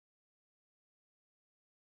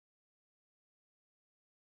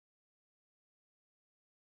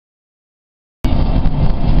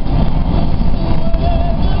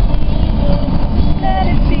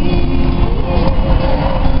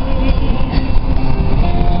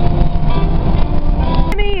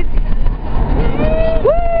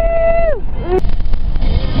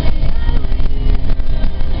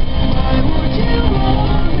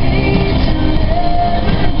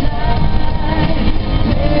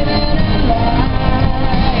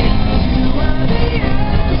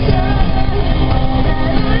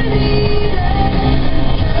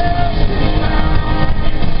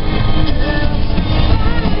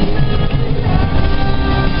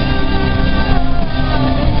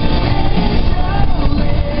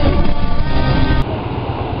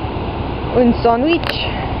Sandwich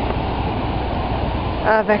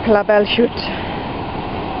avec la belle chute.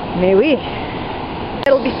 Mais oui,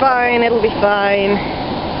 it'll be fine, it'll be fine.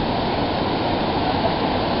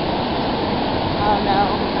 Oh no,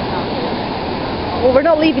 I'm not here. Well, we're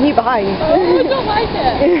not leaving you behind. Oh, I don't like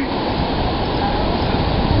it.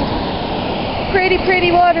 Pretty,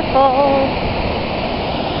 pretty waterfall.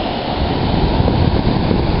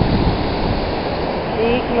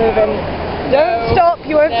 Keep moving. Don't stop,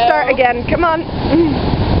 you won't start again. Come on.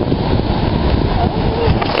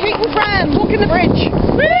 Sweet and Fran, walk in the bridge.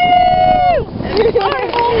 Woo!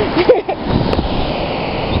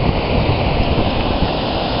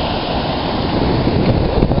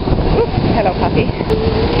 Hello, puppy.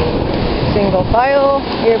 Single file.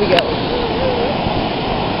 Here we go.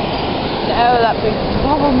 No, that big.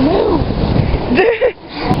 Oh, move! I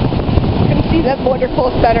can see that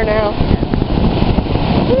waterfalls better now.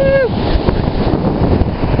 Woo!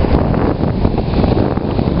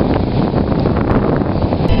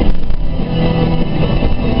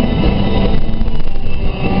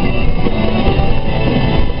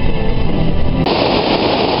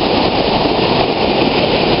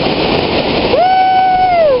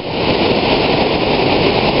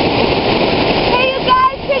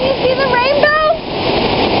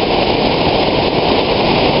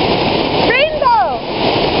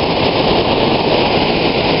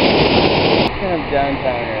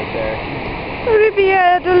 Downtown right there.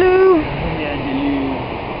 Rivière de Loup. Yeah,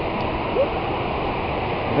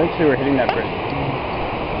 eventually we're hitting that bridge.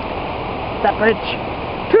 That bridge.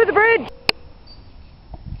 To the bridge.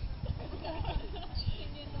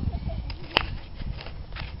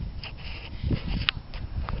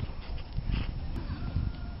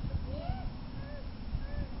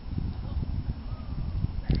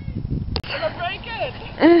 Gonna break it.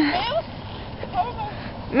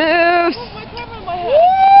 Moves.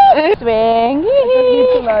 Swing. I need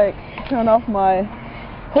to like turn off my.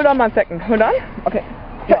 Hold on 1 second. Hold on. Okay.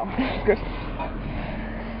 Yeah. Good.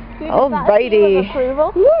 Alrighty.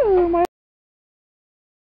 Approval. Woo, my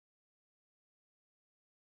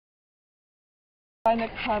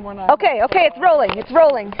next time when I. Okay, it's rolling. It's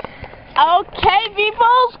rolling. Okay,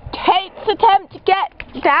 people. Kate's attempt to get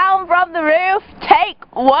down from the roof. Take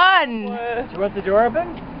 1. Do you want the door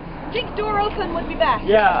open? Big door open, we'll be back.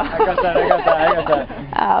 Yeah, I got that.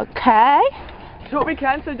 Okay. Should we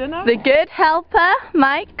cancel dinner? The good helper,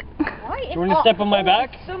 Mike. Why? Do you want to step on my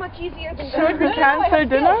back? So much easier than Should we cancel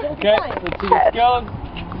dinner? Okay, let's see the skills.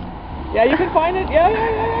 Yeah, you can find it. Yeah.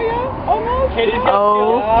 Almost. Katie's got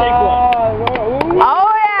skills. Take 1. Oh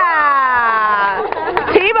yeah!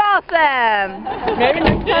 Team awesome! Maybe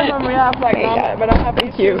next time when we have like when I have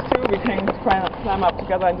issues too, we can climb up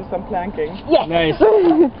together and do some planking. Yes. Nice.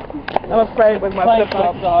 I'm afraid with my Plank flip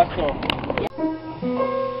flop. is awesome.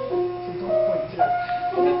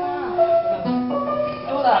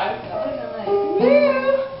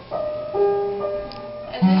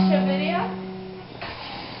 Is this your video?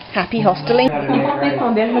 Happy hosteling. J'ai porté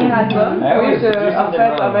son dernier album. Oui, en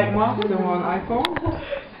fait, avec moi sur mon iPhone.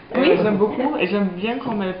 Oui. J'aime beaucoup et j'aime bien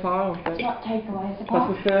comme elle parle en fait. Parce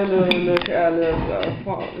que c'est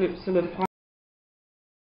le